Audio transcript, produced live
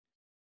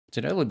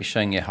Today we'll be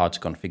showing you how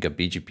to configure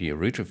BGP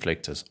route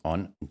reflectors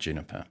on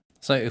Juniper.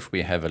 So if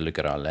we have a look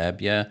at our lab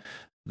here,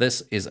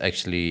 this is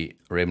actually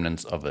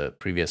remnants of a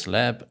previous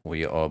lab.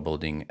 We are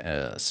building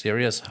a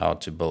series, how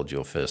to build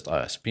your first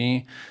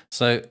ISP.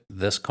 So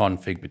this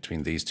config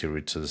between these two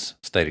routers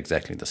stayed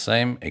exactly the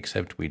same,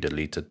 except we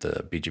deleted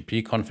the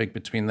BGP config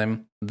between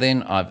them.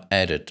 Then I've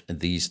added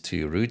these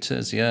two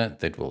routers here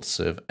that will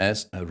serve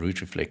as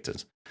route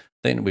reflectors.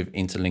 Then we've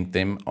interlinked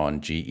them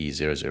on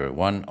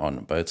GE001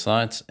 on both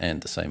sides,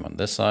 and the same on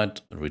this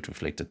side, route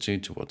reflector 2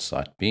 towards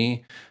site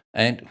B.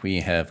 And we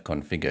have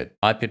configured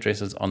IP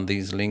addresses on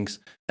these links,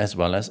 as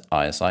well as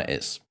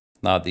ISIS.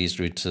 Now these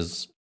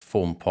routers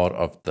form part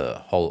of the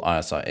whole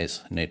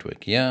ISIS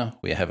network here.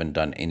 We haven't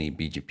done any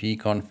BGP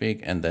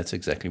config, and that's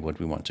exactly what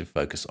we want to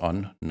focus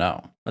on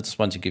now. I just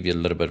want to give you a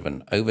little bit of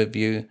an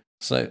overview.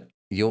 So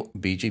your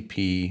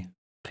BGP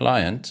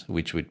client,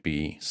 which would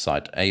be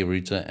site A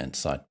router and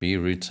site B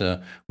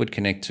router, would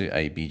connect to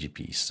a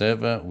BGP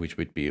server, which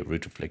would be a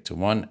route reflector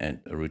 1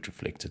 and a route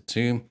reflector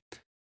 2.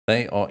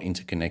 They are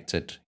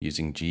interconnected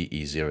using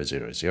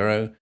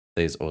GE000.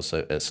 There's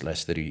also a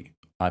 /30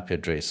 IP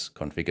address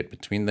configured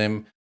between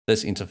them.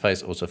 This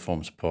interface also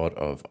forms part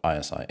of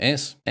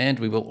ISIS, and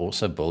we will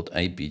also build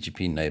a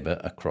BGP neighbor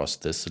across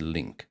this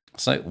link.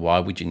 So why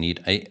would you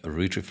need a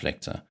route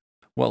reflector?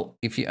 Well,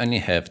 if you only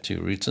have two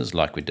routers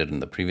like we did in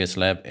the previous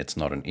lab, it's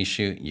not an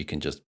issue. You can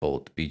just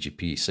build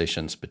BGP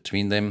sessions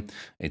between them.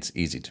 It's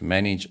easy to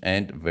manage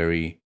and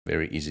very,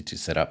 very easy to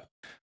set up.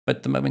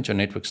 But the moment your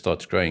network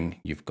starts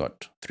growing, you've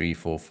got 3,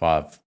 4,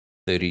 5,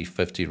 30,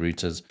 50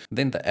 routers,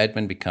 then the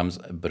admin becomes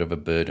a bit of a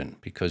burden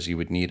because you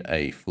would need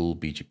a full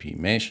BGP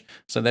mesh.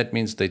 So that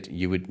means that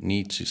you would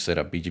need to set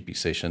up BGP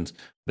sessions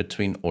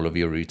between all of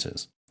your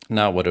routers.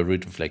 Now, what a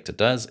route reflector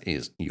does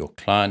is your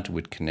client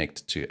would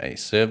connect to a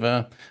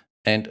server,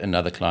 and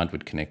another client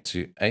would connect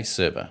to a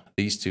server.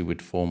 These two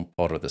would form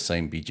part of the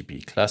same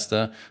BGP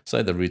cluster,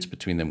 so the routes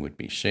between them would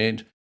be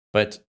shared.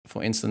 But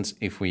for instance,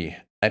 if we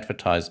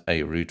advertise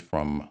a route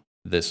from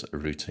this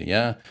router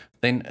here,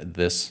 then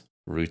this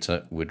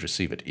router would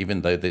receive it,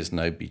 even though there's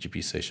no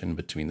BGP session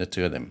between the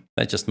two of them.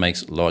 That just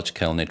makes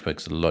large-scale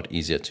networks a lot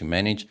easier to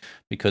manage,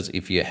 because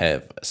if you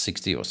have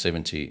 60 or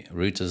 70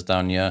 routers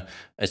down here,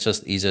 it's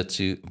just easier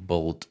to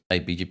build a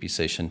BGP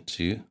session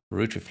to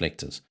route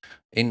reflectors.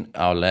 In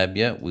our lab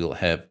here, we'll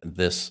have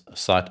this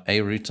site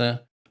A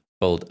router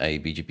build a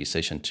BGP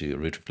session to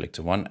route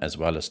reflector 1 as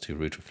well as to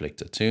route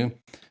reflector 2.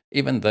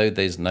 Even though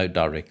there's no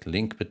direct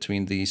link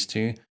between these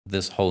two,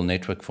 this whole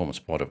network forms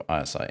part of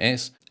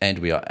ISIS, and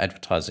we are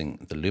advertising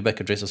the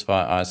loopback addresses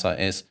via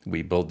ISIS.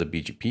 We build the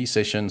BGP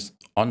sessions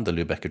on the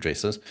loopback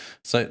addresses.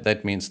 So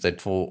that means that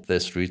for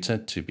this router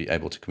to be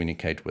able to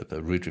communicate with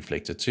the route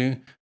reflector 2,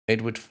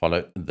 it would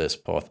follow this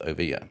path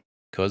over here,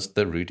 because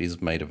the route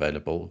is made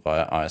available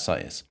via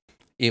ISIS.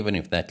 Even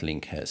if that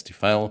link has to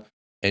fail,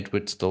 it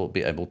would still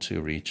be able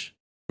to reach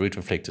route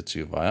reflector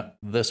 2 via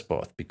this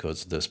path,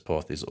 because this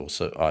path is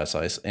also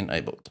ISIS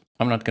enabled.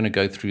 I'm not going to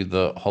go through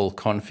the whole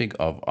config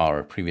of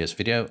our previous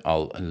video.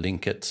 I'll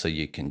link it so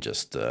you can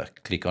just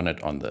click on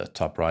it on the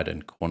top right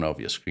hand corner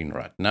of your screen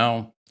right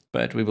now.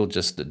 But we will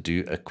just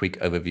do a quick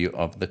overview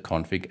of the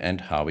config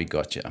and how we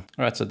got here.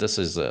 All right, so this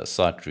is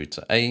site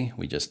router A.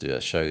 We just do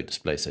a show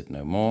display set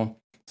no more.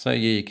 So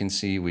here you can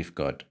see we've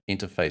got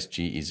interface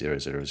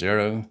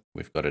GE000.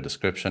 We've got a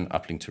description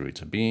uplink to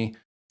router B.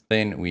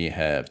 Then we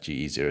have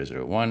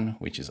GE001,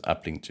 which is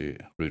uplink to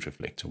route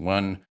reflector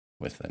 1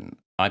 with an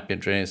IP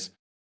address,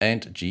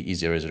 and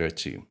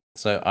GE002.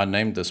 So I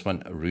named this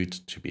one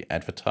route to be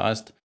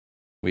advertised.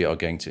 We are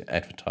going to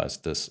advertise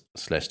this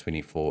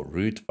 /24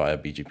 route via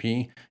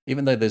BGP.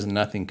 Even though there's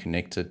nothing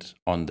connected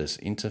on this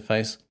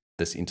interface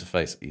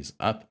is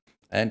up,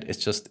 and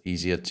it's just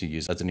easier to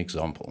use as an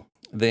example.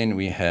 Then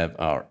we have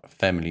our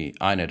family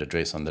INET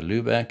address on the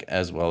loopback,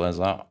 as well as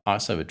our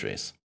ISO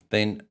address.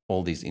 Then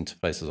all these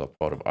interfaces are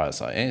part of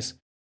ISIS.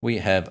 We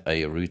have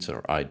a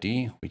router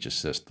ID, which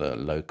is just the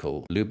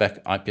local loopback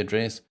IP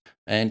address,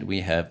 and we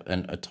have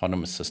an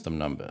autonomous system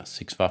number,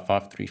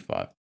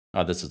 65535.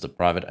 Now this is a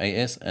private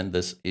AS, and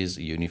this is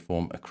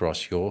uniform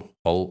across your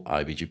whole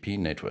IBGP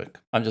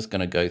network. I'm just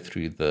going to go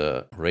through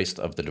the rest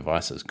of the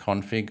device's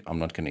config. I'm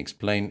not going to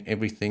explain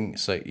everything,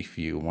 so if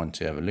you want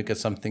to have a look at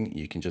something,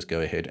 you can just go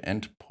ahead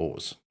and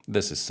pause.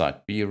 This is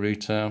site B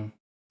router.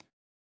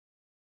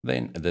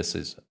 Then this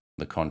is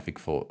the config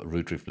for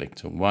route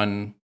reflector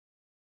 1.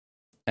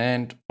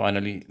 And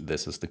finally,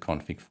 this is the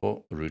config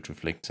for route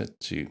reflector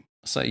 2.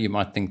 So you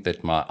might think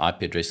that my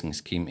IP addressing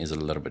scheme is a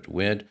little bit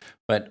weird,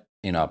 but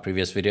in our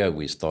previous video,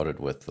 we started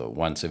with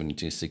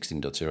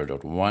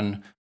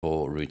 172.16.0.1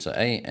 for router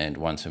A and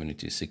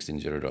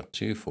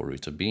 172.16.0.2 for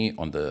router B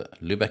on the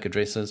loopback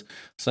addresses.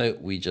 So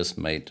we just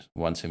made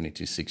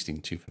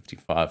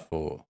 172.16.255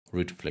 for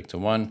route reflector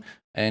 1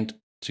 and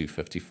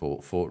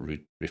 254 for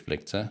route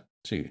reflector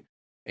 2.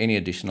 Any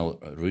additional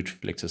route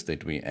reflectors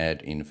that we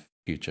add in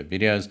future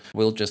videos,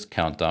 we'll just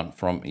count down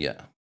from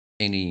here.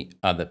 Any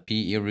other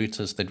PE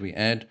routers that we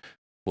add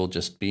will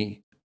just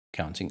be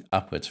counting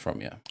upwards from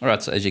here. All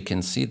right, so as you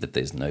can see that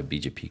there's no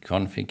BGP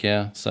config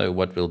here. So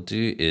what we'll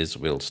do is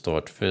we'll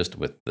start first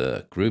with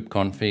the group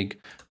config.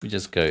 We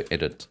just go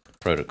edit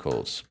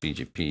protocols,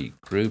 BGP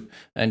group,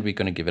 and we're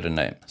going to give it a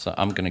name. So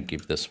I'm going to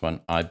give this one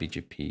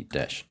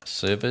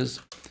IBGP-servers.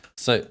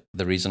 So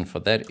the reason for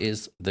that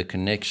is the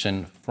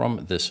connection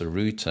from this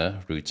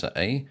router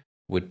A,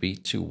 would be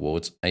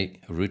towards a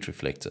route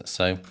reflector.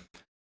 So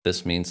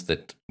this means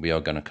that we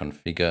are going to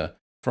configure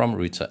from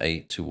router A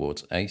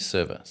towards a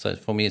server. So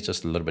for me, it's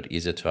just a little bit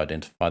easier to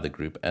identify the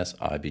group as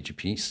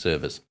IBGP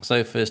servers.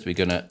 So first we're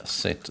going to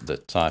set the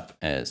type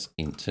as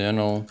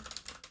internal.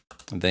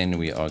 Then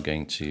we are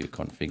going to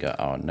configure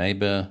our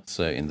neighbor.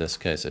 So in this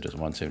case, it is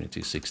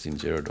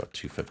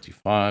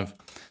 172.16.0.255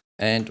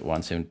 and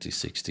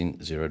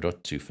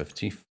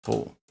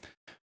 172.16.0.254.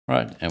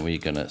 Right, and we're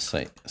going to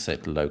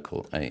set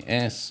local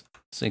AS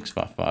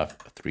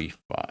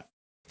 65535.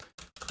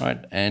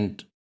 Right,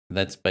 and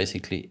that's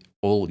basically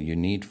all you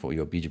need for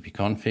your BGP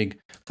config,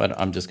 but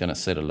I'm just going to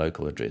set a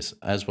local address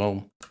as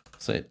well.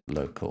 Set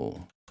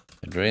local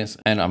address,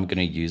 and I'm going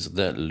to use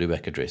the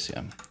loopback address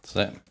here.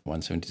 So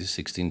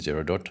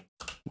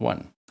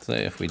 172.16.0.1. So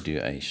if we do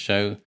a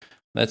show,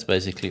 that's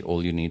basically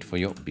all you need for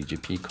your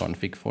BGP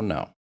config for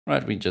now.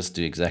 Right, we just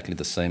do exactly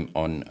the same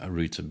on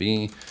router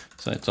B.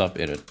 So type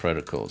edit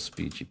protocols,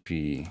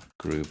 BGP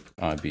group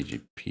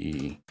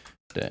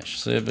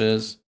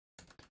IBGP-servers,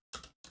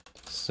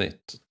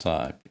 set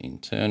type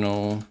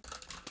internal,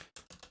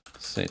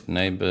 set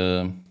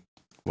neighbor,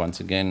 once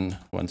again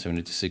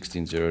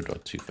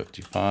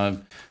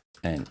 172.16.0.255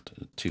 and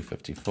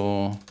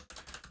 254,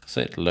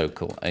 set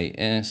local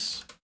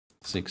AS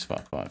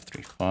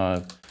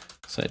 65535,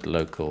 set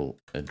local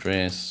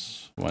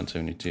address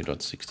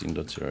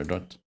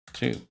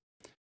 172.16.0.2.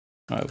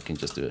 Right, we can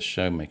just do a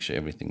show, make sure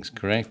everything's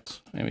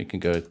correct, and we can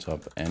go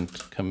top and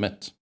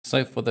commit.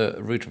 So for the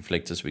route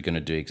reflectors, we're going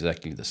to do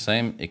exactly the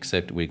same,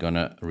 except we're going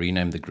to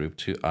rename the group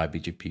to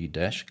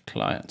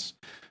IBGP-clients.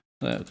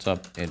 So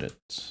top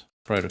edit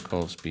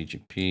protocols,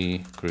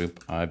 BGP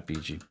group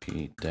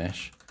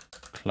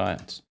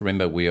IBGP-clients.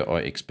 Remember, we are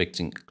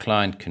expecting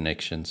client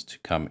connections to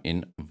come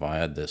in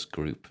via this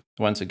group.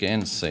 Once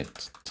again,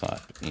 set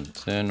type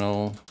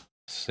internal,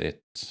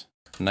 set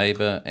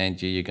neighbor, and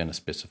here you're going to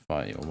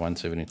specify your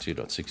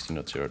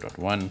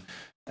 172.16.0.1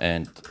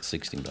 and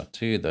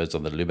 16.2. Those are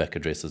the loopback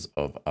addresses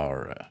of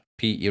our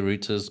PE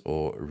routers,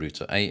 or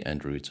router A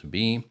and router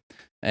B.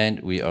 And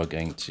we are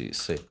going to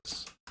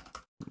set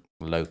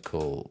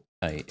local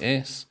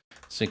AS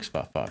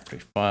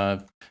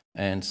 65535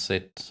 and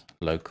set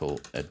local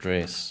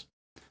address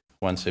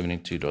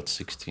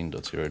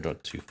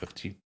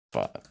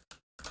 172.16.0.255.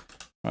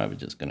 All right, we're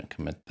just going to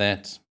commit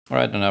that. All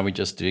right, and now we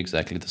just do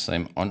exactly the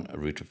same on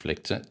route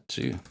reflector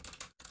 2.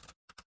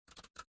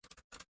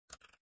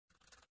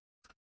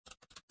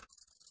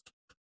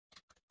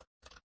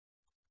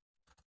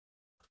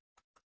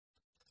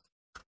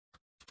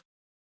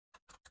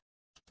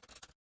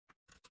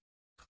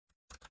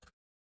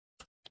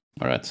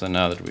 All right, so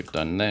now that we've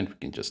done that, we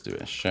can just do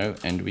a show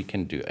and we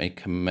can do a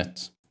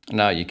commit.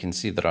 Now you can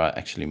see that I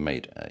actually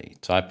made a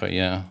typo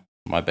here.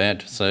 My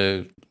bad.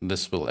 So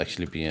this will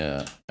actually be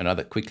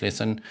another quick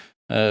lesson.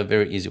 A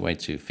very easy way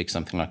to fix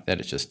something like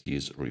that is just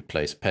use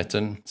replace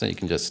pattern. So you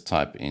can just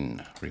type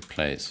in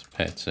replace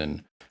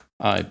pattern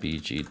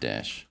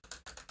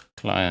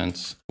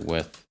IBG-clients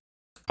with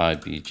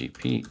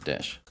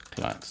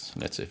IBGP-clients.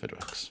 Let's see if it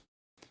works.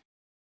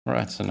 All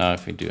right, so now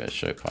if we do a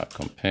show pipe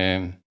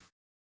compare,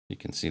 you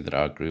can see that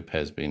our group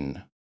has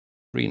been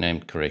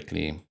renamed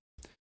correctly.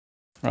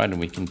 Right, and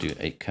we can do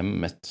a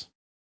commit.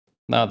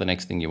 Now the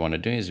next thing you want to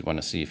do is you want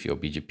to see if your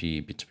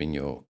BGP between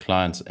your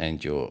clients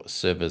and your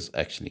servers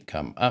actually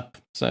come up.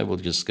 So we'll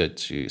just go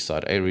to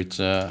site A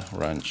router,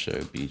 run show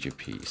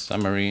BGP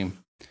summary,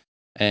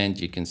 and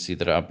you can see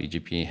that our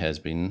BGP has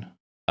been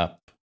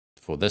up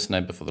for this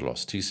neighbor for the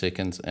last 2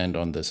 seconds and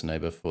on this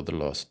neighbor for the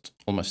last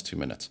almost 2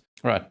 minutes.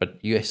 Right, but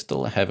you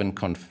still haven't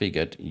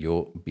configured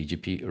your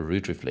BGP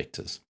route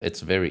reflectors.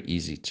 It's very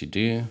easy to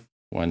do.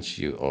 Once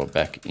you are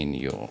back in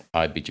your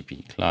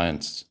IBGP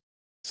clients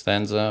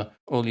stanza,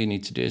 all you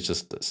need to do is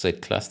just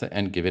set cluster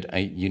and give it a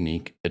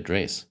unique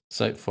address.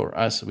 So for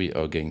us, we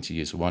are going to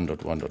use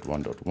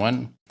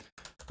 1.1.1.1.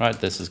 Right,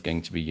 this is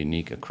going to be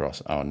unique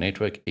across our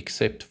network,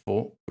 except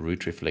for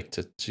route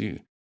reflector 2.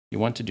 You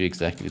want to do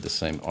exactly the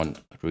same on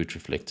route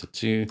reflector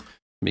 2,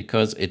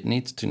 because it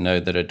needs to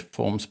know that it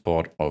forms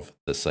part of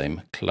the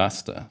same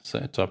cluster.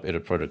 So top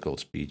edit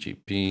protocols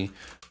BGP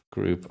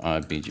group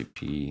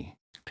IBGP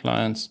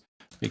clients.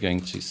 We're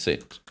going to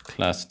set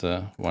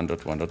cluster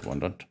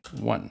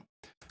 1.1.1.1.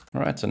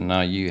 All right, so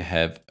now you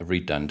have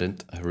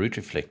redundant route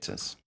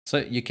reflectors. So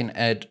you can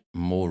add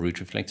more route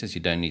reflectors.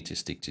 You don't need to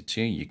stick to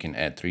 2. You can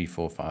add 3,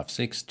 4, 5,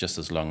 6, just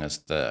as long as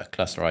the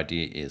cluster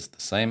ID is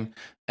the same.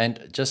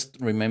 And just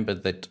remember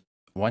that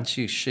once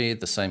you share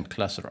the same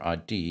cluster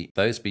ID,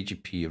 those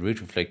BGP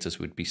route reflectors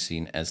would be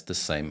seen as the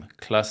same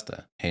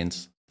cluster,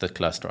 hence the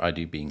cluster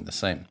ID being the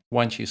same.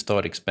 Once you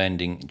start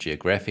expanding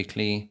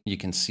geographically, you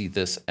can see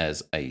this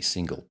as a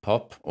single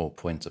POP or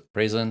point of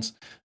presence.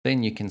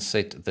 Then you can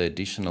set the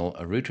additional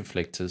route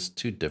reflectors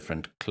to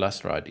different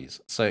cluster IDs.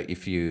 So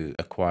if you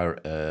acquire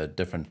a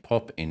different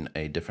POP in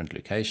a different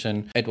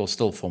location, it will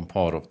still form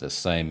part of the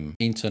same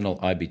internal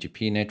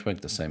IBGP network,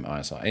 the same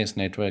ISIS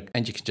network,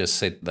 and you can just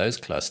set those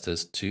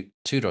clusters to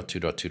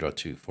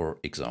 2.2.2.2, for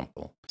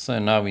example. So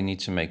now we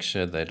need to make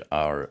sure that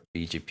our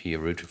BGP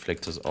route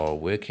reflectors are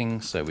working.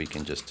 So we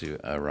can just do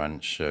a run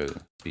show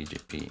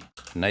BGP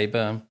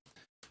neighbor.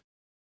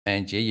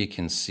 And here you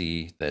can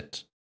see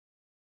that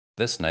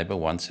this neighbor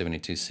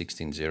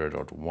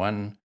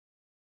 172.16.0.1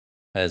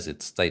 has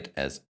its state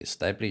as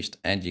established,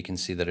 and you can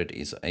see that it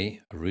is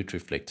a route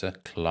reflector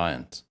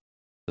client.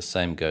 The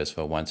same goes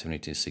for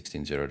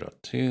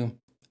 172.16.0.2.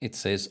 It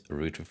says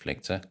route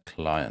reflector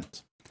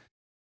client.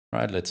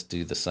 Right, let's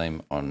do the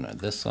same on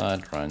this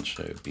side. Run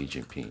show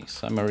BGP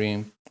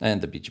summary,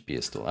 and the BGP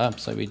is still up,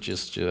 so we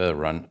just do a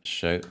run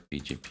show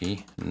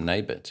BGP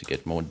neighbor to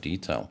get more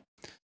detail.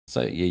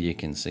 So here you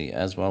can see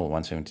as well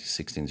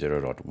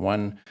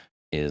 172.16.0.1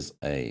 is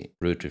a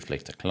route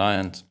reflector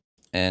client,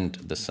 and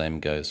the same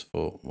goes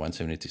for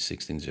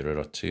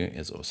 172.16.0.2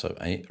 is also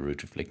a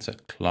route reflector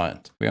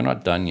client. We are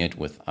not done yet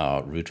with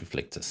our route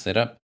reflector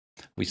setup.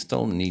 We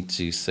still need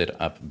to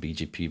set up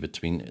BGP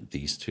between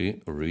these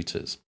two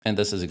routers. And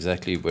this is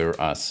exactly where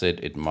I said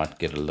it might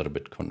get a little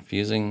bit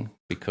confusing,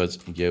 because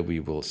here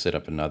we will set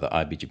up another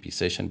IBGP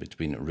session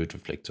between route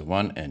reflector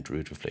 1 and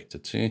route reflector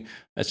 2.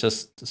 It's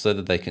just so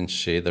that they can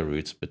share the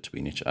routes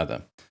between each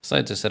other.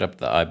 So to set up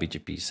the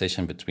IBGP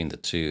session between the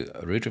two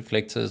route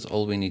reflectors,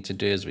 all we need to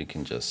do is we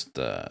can just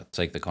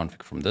take the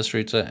config from this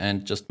router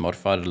and just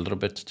modify it a little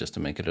bit just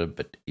to make it a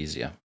bit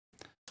easier.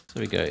 So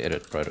we go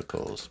edit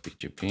protocols,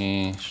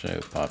 BGP, show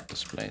pipe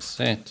display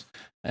set,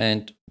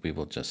 and we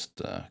will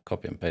just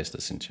copy and paste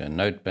this into a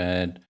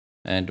notepad,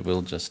 and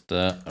we'll just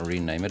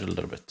rename it a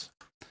little bit.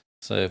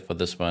 So for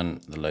this one,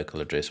 the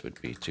local address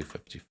would be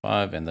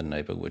 255 and the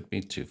neighbor would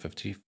be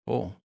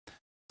 254.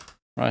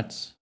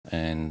 Right,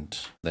 and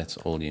that's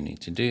all you need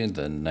to do.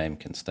 The name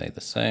can stay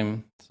the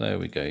same. So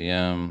we go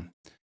yum,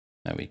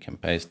 and we can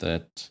paste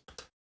it.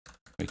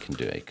 We can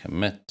do a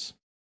commit,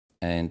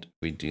 and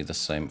we do the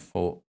same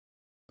for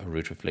a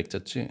route reflector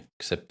 2,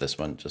 except this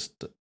one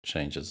just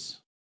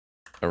changes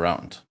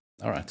around.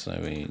 All right, so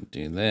we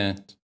do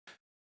that,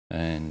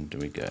 and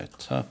we go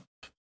top.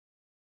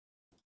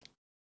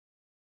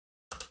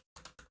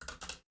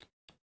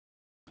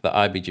 The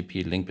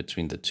IBGP link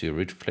between the two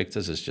route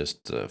reflectors is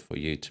just for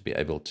you to be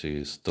able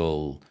to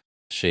still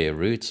share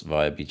routes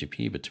via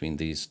BGP between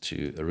these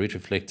two route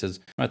reflectors.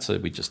 Right, so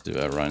we just do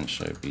a run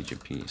show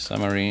BGP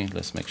summary.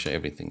 Let's make sure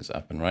everything's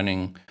up and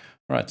running.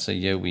 Right, so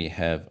here we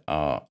have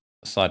our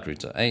site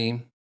router A,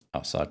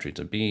 our site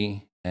router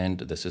B,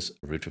 and this is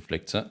route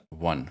reflector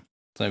 1.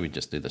 So we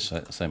just do the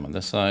same on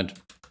this side.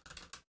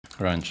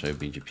 Run show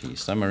BGP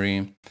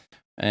summary,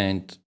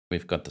 and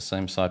we've got the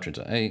same site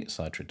router A,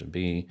 site router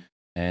B,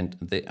 and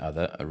the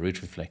other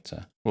route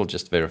reflector. We'll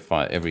just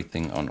verify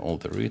everything on all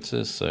the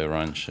routers. So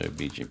run show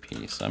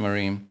BGP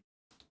summary.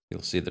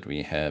 You'll see that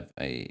we have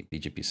a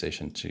BGP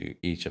session to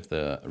each of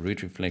the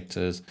route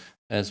reflectors,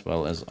 as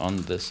well as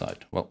on this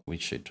side. Well, we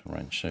should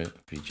run show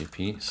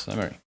BGP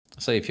summary.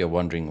 So if you're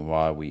wondering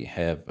why we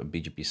have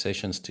BGP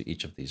sessions to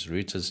each of these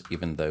routers,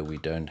 even though we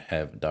don't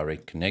have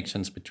direct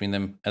connections between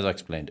them, as I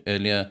explained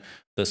earlier,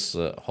 this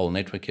whole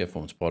network here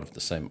forms part of the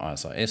same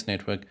ISIS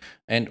network,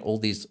 and all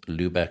these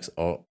loopbacks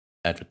are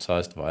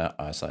advertised via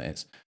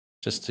ISIS.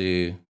 Just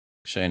to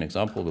show an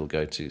example, we'll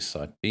go to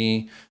site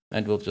B,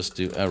 and we'll just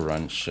do a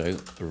run show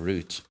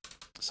route.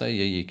 So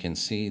here you can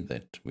see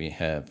that we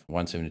have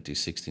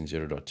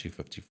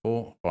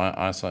 172.16.0.254 via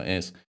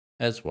ISIS,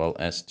 as well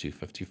as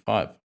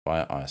 255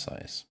 via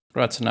ISIS.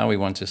 Right, so now we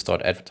want to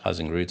start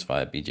advertising routes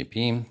via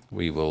BGP.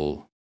 We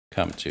will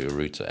come to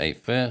router A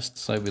first.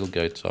 So we'll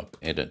go top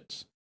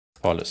edit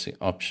policy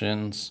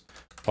options,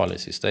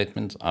 policy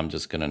statements. I'm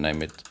just going to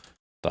name it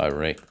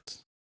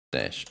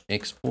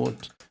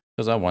direct-export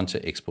because I want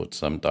to export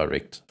some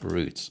direct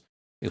routes.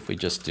 If we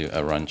just do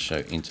a run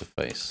show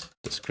interface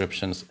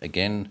descriptions,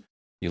 again,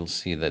 you'll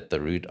see that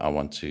the route I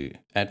want to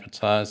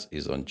advertise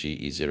is on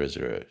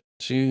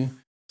GE002.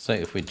 So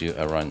if we do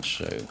a run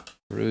show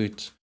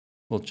route,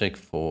 we'll check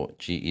for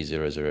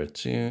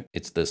GE002.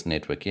 It's this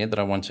network here that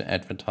I want to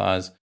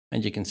advertise,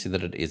 and you can see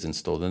that it is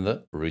installed in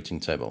the routing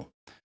table.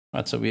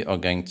 Right, so we are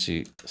going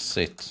to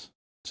set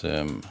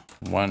term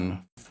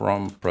 1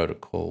 from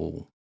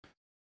protocol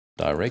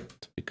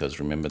direct, because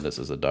remember this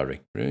is a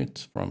direct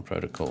route from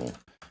protocol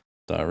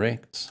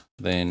direct.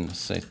 Then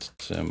set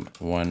term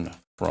 1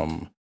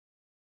 from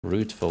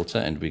route filter,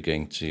 and we're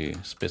going to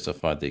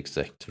specify the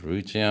exact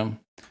route here.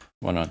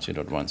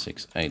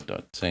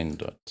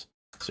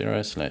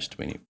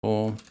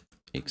 192.168.10.0/24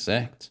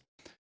 exact.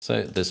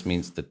 So this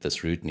means that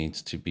this route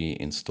needs to be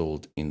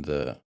installed in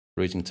the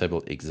routing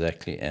table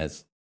exactly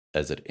as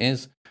it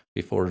is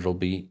before it will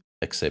be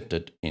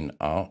accepted in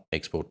our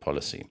export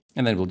policy.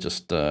 And then we'll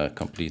just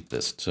complete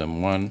this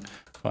term 1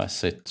 If I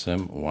set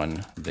term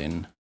 1,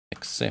 then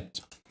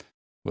accept,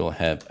 we'll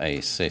have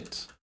a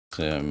set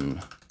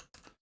term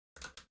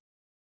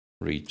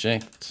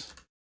reject,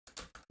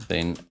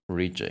 then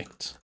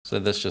reject. So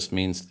this just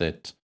means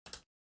that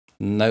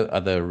no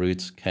other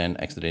routes can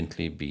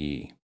accidentally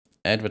be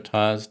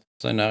advertised.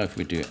 So now if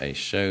we do a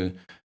show,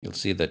 you'll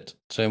see that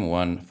term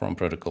 1 from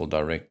protocol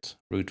direct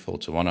route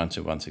filter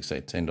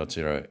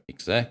 192.168.10.0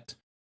 exact,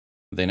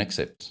 then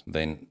accept,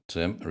 then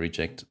term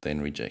reject,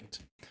 then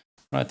reject.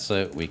 Right,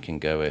 so we can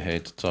go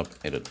ahead, top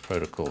edit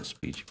protocols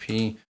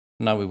BGP.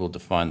 Now we will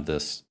define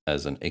this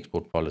as an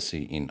export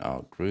policy in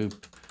our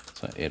group.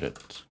 So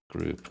edit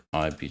group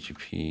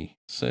IBGP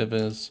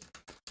servers,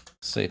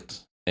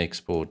 set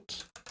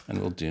export,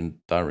 and we'll do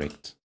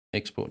direct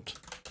export.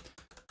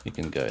 You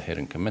can go ahead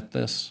and commit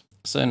this.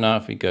 So now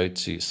if we go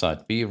to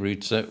site B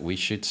router, we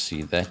should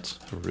see that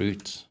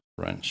route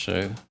run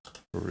show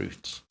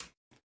route.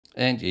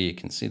 And here you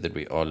can see that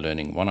we are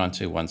learning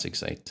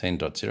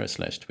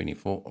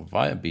 192.168.10.0/24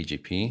 via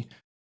BGP.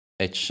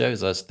 It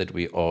shows us that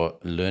we are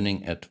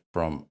learning it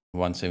from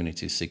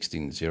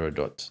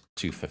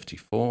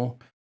 172.16.0.254,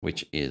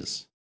 which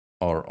is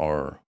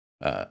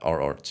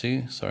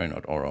RR2, sorry,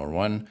 not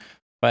RR1,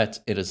 but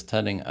it is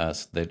telling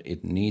us that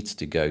it needs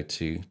to go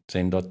to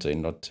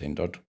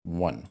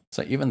 10.10.10.1.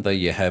 So even though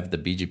you have the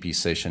BGP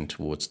session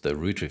towards the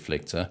route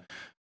reflector,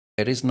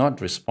 it is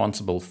not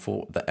responsible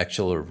for the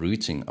actual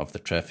routing of the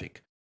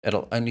traffic.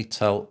 It'll only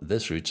tell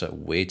this router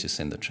where to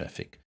send the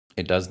traffic.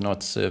 It does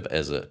not serve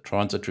as a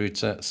transit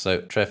router,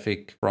 so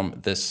traffic from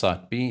this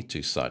site B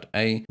to site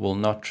A will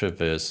not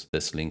traverse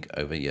this link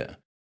over here.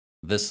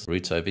 This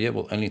router over here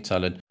will only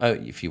tell it, oh,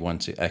 if you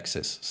want to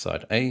access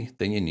site A,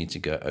 then you need to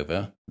go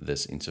over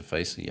this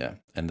interface here.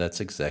 And that's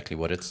exactly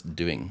what it's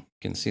doing.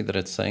 You can see that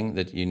it's saying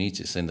that you need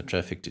to send the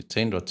traffic to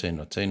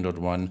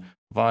 10.10.10.1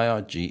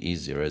 via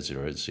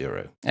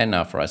GE000. And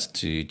now for us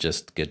to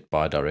just get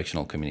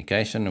bi-directional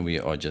communication, we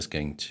are just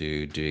going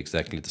to do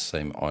exactly the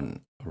same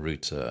on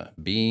router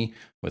B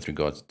with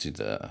regards to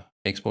the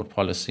export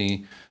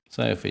policy.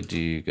 So if we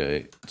do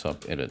go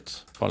top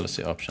edit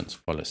policy options,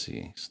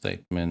 policy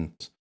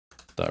statement,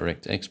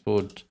 direct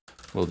export,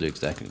 we'll do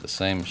exactly the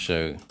same,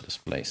 show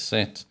display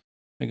set.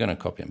 We're going to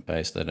copy and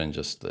paste that and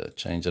just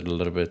change it a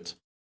little bit.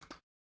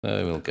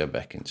 So we'll go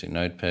back into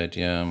Notepad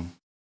here,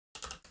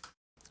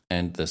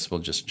 and this will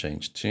just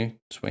change to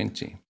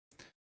 20.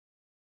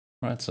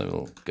 Right, so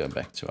we'll go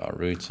back to our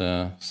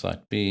router,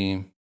 site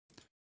B,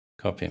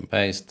 copy and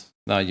paste.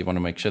 Now you want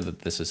to make sure that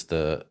this is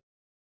the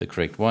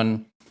correct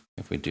one.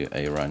 If we do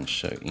a run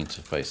show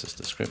interfaces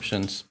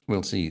descriptions,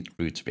 we'll see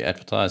route to be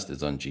advertised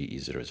is on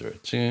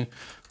GE002.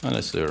 And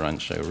let's do a run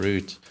show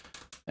route.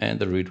 And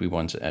the route we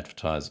want to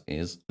advertise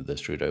is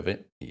this route over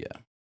here.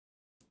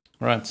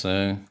 Right,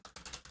 so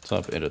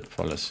top edit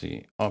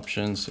policy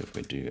options. If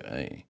we do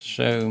a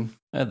show,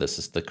 this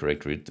is the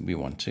correct route that we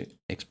want to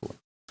export.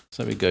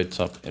 So we go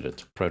top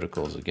edit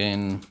protocols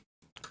again,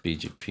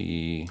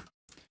 BGP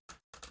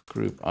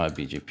Group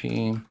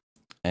IBGP.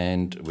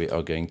 And we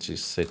are going to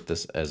set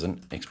this as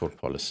an export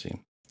policy.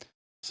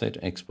 Set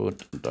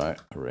export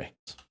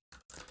direct.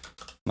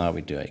 Now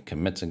we do a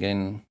commit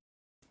again.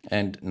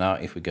 And now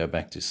if we go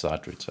back to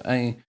site router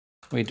A,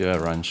 we do a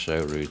run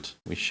show route.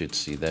 We should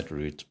see that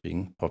route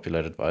being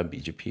populated by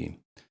BGP.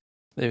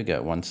 There we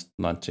go,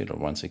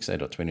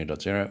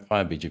 192.168.20.0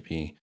 via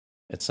BGP.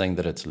 It's saying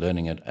that it's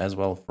learning it as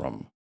well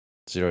from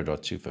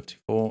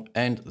 0.254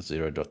 and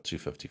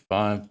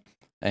 0.255.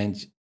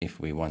 And if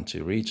we want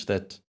to reach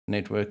that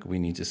network, we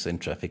need to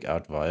send traffic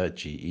out via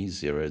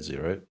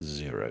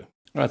GE000.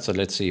 Right, so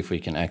let's see if we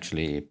can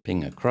actually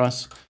ping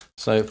across.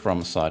 So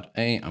from site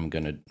A, I'm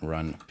going to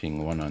run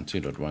ping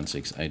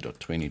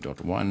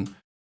 192.168.20.1,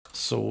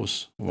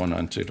 source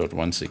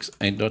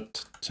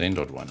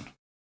 192.168.10.1.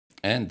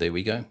 And there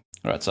we go.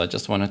 All right, so I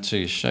just wanted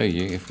to show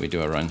you if we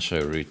do a run show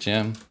route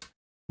here,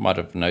 might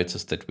have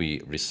noticed that we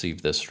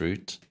received this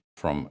route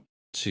from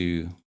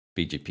two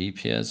BGP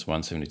peers,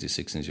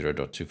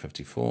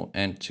 172.16.0.254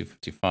 and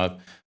 255,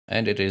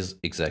 and it is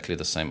exactly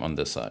the same on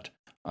this side.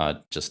 I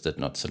just did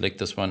not select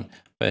this one,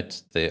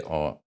 but there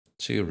are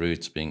two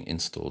routes being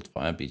installed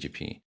via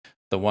BGP.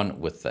 The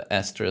one with the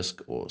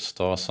asterisk or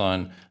star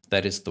sign,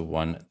 that is the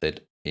one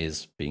that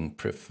is being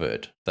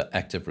preferred, the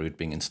active route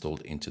being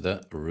installed into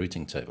the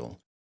routing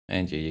table.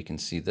 And here you can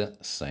see the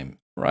same.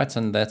 Right,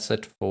 and that's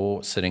it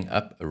for setting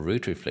up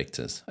route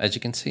reflectors. As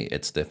you can see,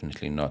 it's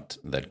definitely not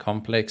that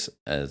complex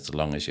as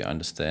long as you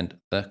understand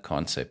the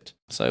concept.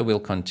 So we'll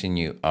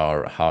continue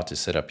our how to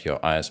set up your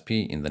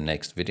ISP in the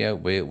next video,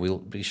 where we'll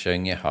be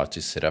showing you how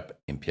to set up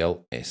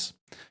MPLS.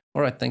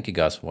 All right, thank you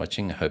guys for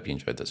watching. I hope you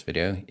enjoyed this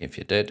video. If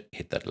you did,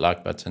 hit that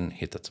like button,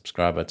 hit that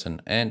subscribe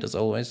button, and as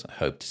always, I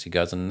hope to see you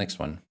guys in the next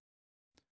one.